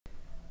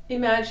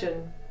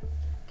Imagine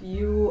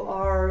you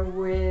are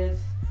with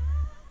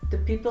the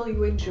people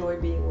you enjoy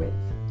being with.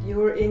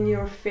 You're in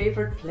your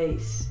favorite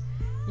place.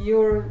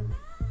 You're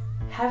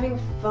having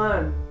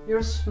fun.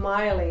 You're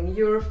smiling.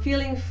 You're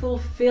feeling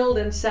fulfilled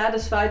and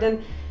satisfied,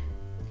 and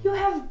you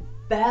have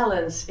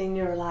balance in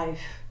your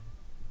life.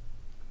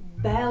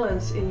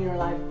 Balance in your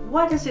life.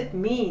 What does it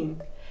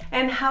mean?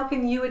 And how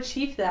can you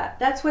achieve that?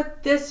 That's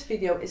what this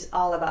video is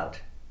all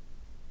about.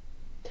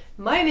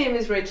 My name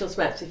is Rachel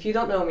Smets, if you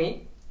don't know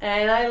me,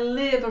 and I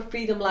live a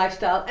freedom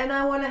lifestyle, and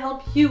I want to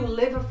help you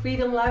live a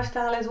freedom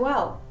lifestyle as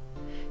well.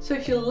 So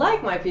if you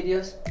like my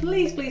videos,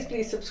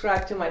 please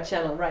subscribe to my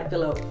channel right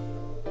below.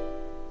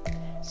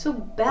 So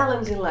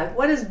balance in life.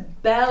 What does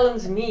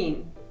balance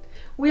mean?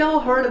 We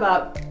all heard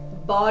about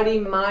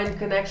body-mind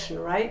connection,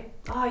 right?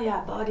 Oh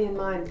yeah, body and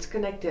mind, it's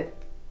connected.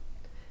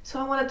 So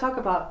I want to talk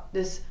about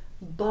this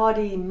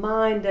body,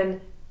 mind, and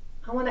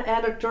I want to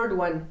add a third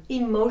one,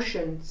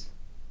 emotions.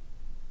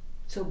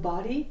 So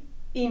body,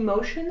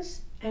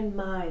 emotions, and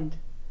mind.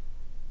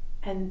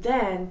 And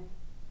then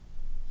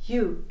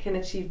you can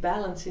achieve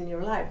balance in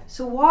your life.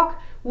 So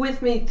walk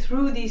with me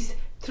through these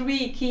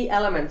three key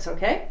elements,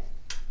 okay?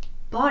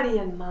 Body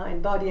and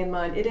mind,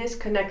 it is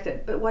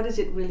connected. But what does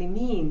it really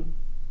mean?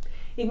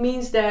 It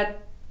means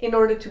that in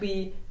order to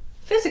be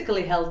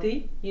physically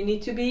healthy, you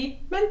need to be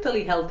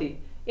mentally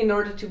healthy. In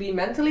order to be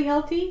mentally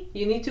healthy,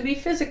 you need to be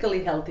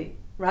physically healthy,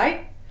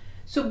 right?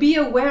 So be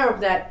aware of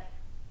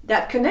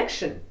that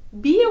connection.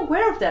 Be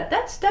aware of that.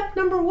 That's step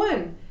number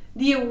one.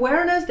 The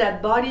awareness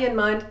that body and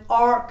mind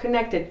are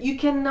connected. You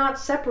cannot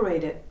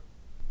separate it.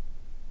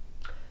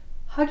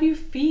 How do you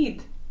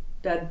feed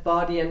that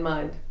body and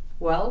mind?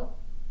 Well,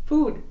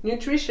 food,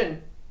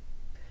 nutrition.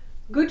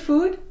 Good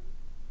food,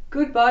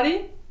 good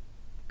body,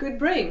 good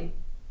brain.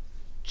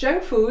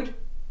 Junk food,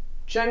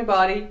 junk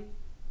body,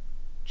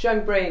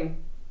 junk brain.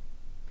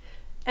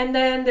 And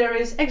then there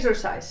is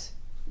exercise.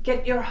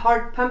 Get your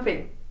heart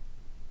pumping.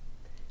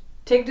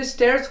 Take the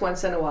stairs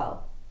once in a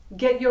while.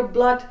 Get your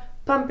blood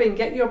pumping,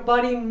 get your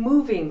body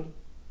moving.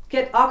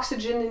 Get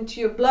oxygen into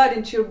your blood,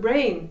 into your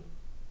brain.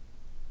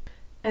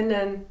 And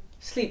then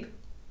sleep.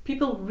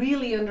 People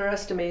really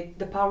underestimate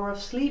the power of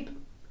sleep.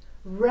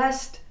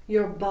 Rest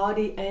your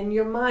body and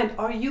your mind.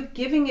 Are you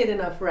giving it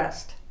enough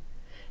rest?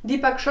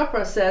 Deepak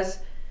Chopra says,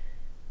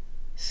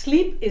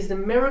 sleep is the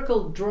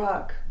miracle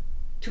drug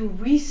to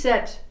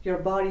reset your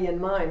body and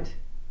mind.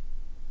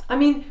 I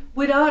mean,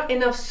 without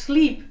enough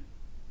sleep,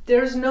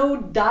 there's no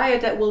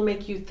diet that will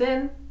make you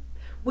thin.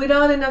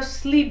 Without enough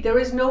sleep, there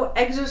is no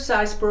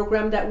exercise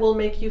program that will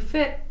make you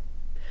fit.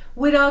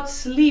 Without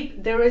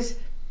sleep, there is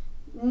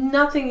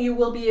nothing you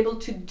will be able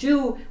to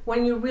do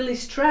when you're really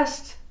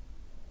stressed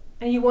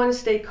and you want to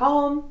stay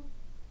calm.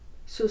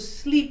 So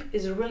sleep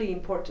is really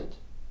important.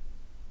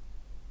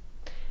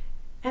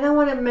 And I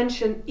want to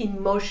mention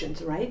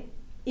emotions, right?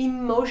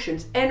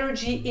 Emotions,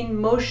 energy in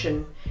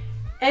motion.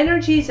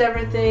 Energy is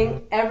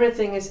everything,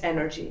 everything is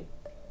energy.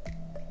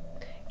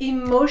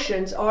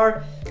 Emotions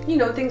are, you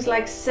know, things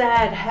like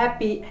sad,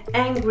 happy,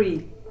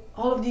 angry,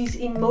 all of these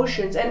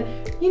emotions. And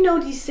you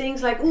know, these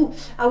things like, ooh,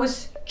 I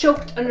was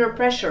choked under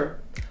pressure,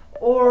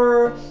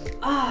 or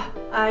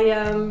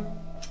I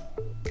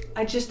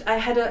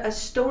had a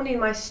stone in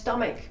my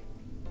stomach,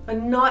 a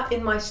knot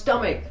in my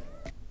stomach.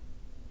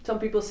 Some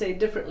people say it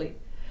differently.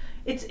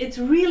 It's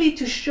really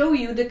to show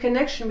you the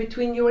connection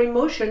between your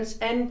emotions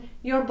and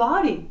your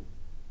body.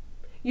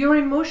 Your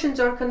emotions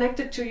are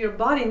connected to your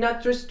body,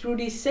 not just through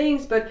these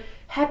sayings, but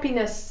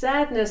happiness,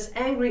 sadness,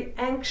 angry,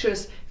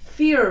 anxious,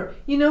 fear.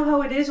 You know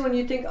how it is when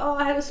you think, oh,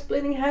 I had a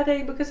splitting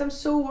headache because I'm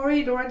so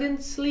worried, or I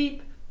didn't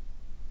sleep,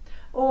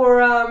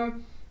 or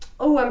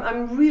oh,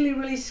 I'm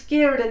really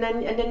scared, and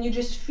then you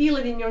just feel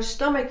it in your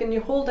stomach, and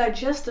your whole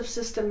digestive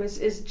system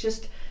is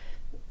just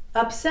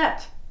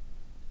upset.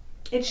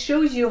 It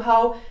shows you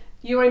how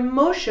your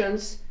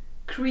emotions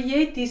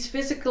create these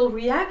physical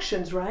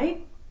reactions,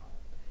 right?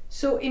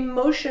 So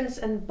emotions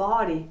and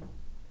body,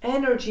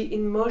 energy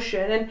in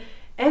motion. And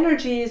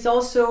energy is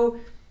also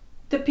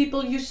the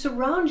people you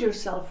surround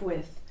yourself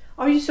with.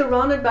 Are you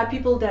surrounded by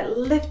people that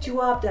lift you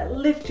up, that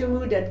lift your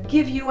mood, that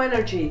give you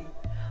energy?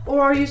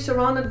 Or are you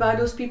surrounded by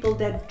those people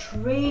that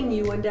drain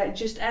you and that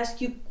just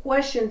ask you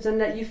questions and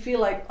that you feel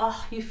like,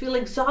 you feel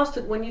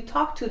exhausted when you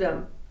talk to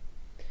them?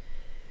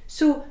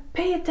 So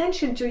pay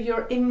attention to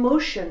your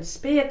emotions.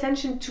 Pay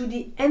attention to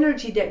the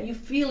energy that you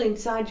feel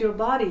inside your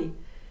body.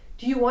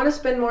 Do you want to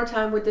spend more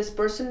time with this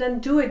person? Then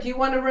do it. Do you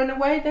want to run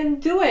away?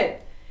 Then do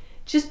it.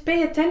 Just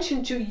pay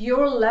attention to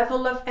your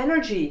level of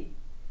energy.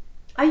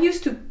 I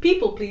used to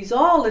people please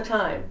all the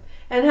time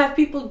and have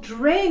people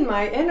drain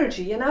my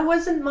energy, and I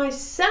wasn't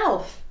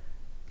myself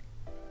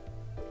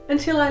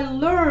until I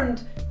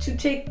learned to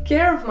take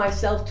care of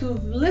myself, to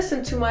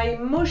listen to my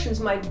emotions,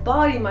 my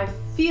body, my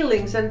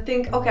feelings, and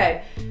think,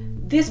 okay,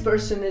 this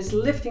person is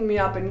lifting me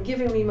up and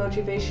giving me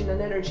motivation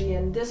and energy,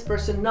 and this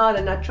person not.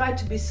 And I tried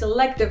to be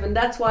selective, and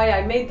that's why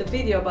I made the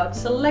video about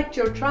select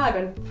your tribe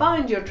and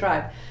find your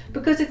tribe,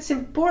 because it's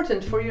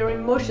important for your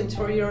emotions,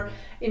 for your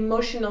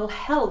emotional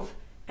health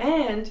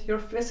and your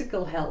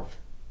physical health.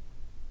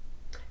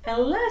 And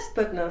last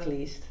but not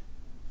least,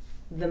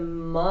 the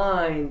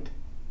mind.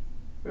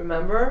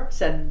 Remember,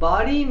 said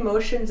body,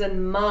 emotions,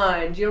 and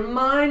mind. Your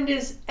mind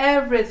is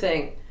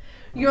everything.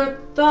 Your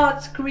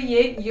thoughts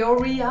create your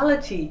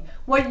reality.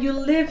 What you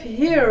live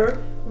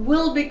here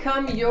will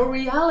become your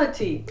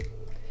reality.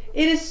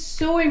 It is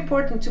so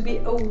important to be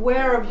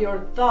aware of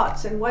your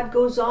thoughts and what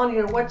goes on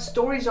here. What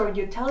stories are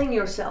you telling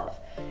yourself?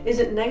 Is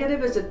it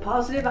negative? Is it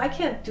positive? I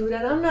can't do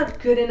that. I'm not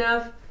good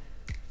enough.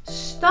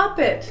 Stop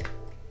it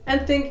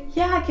and think,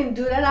 yeah, I can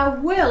do that. I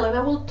will, and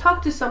I will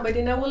talk to somebody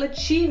and I will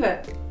achieve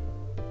it.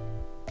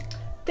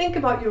 Think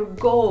about your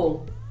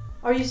goal.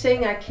 Are you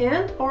saying I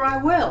can't or I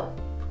will?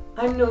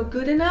 I'm not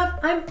good enough.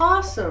 I'm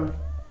awesome.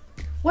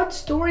 What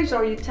stories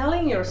are you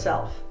telling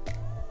yourself?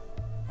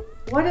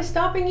 What is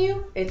stopping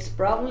you? It's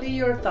probably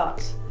your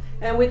thoughts.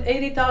 And with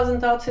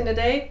 80,000 thoughts in a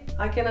day,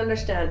 I can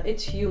understand,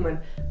 it's human.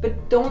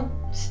 But don't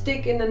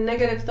stick in the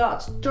negative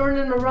thoughts. Turn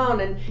them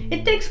around, and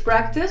it takes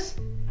practice.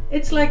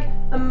 It's like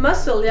a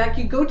muscle, like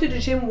you go to the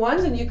gym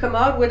once and you come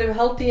out with a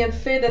healthy and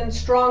fit and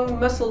strong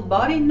muscle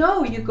body.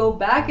 No, you go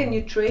back and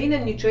you train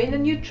and you train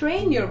and you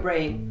train your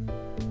brain.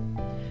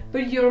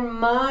 But your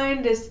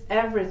mind is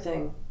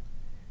everything.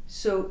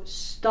 So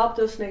stop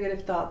those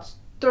negative thoughts.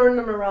 Turn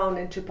them around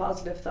into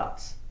positive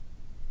thoughts.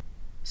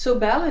 So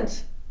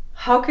balance.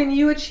 How can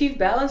you achieve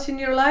balance in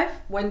your life?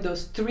 When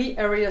those three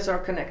areas are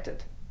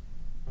connected.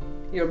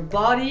 Your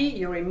body,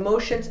 your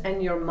emotions,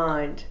 and your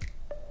mind.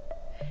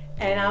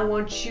 And I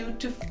want you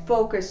to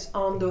focus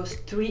on those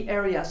three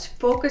areas.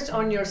 Focus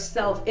on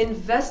yourself.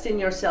 Invest in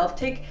yourself.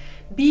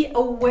 Be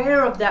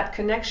aware of that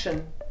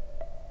connection.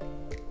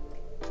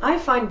 I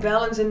find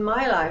balance in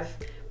my life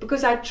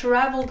because I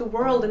travel the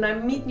world and I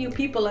meet new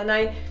people and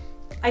I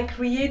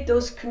create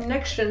those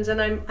connections,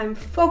 and I'm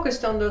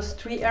focused on those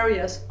three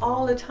areas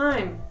all the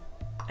time.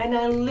 And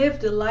I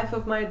live the life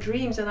of my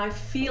dreams and I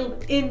feel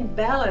in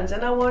balance,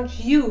 and I want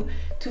you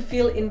to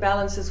feel in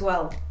balance as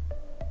well.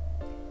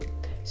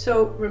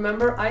 So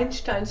remember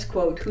Einstein's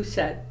quote, who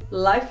said,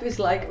 life is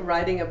like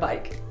riding a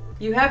bike.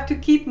 You have to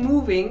keep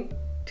moving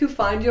to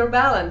find your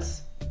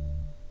balance.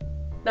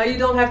 Now you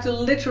don't have to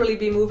literally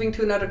be moving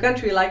to another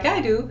country like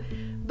I do,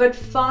 but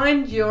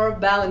find your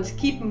balance.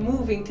 Keep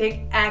moving,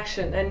 take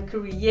action, and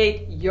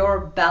create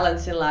your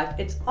balance in life.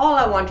 It's all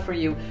I want for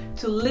you,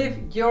 to live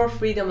your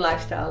freedom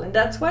lifestyle. And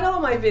that's what all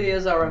my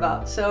videos are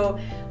about. So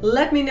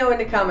let me know in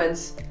the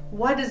comments,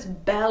 what does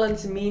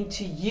balance mean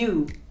to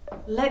you?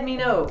 Let me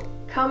know.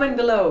 Comment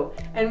below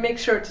and make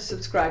sure to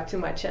subscribe to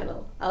my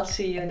channel. I'll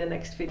see you in the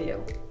next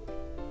video.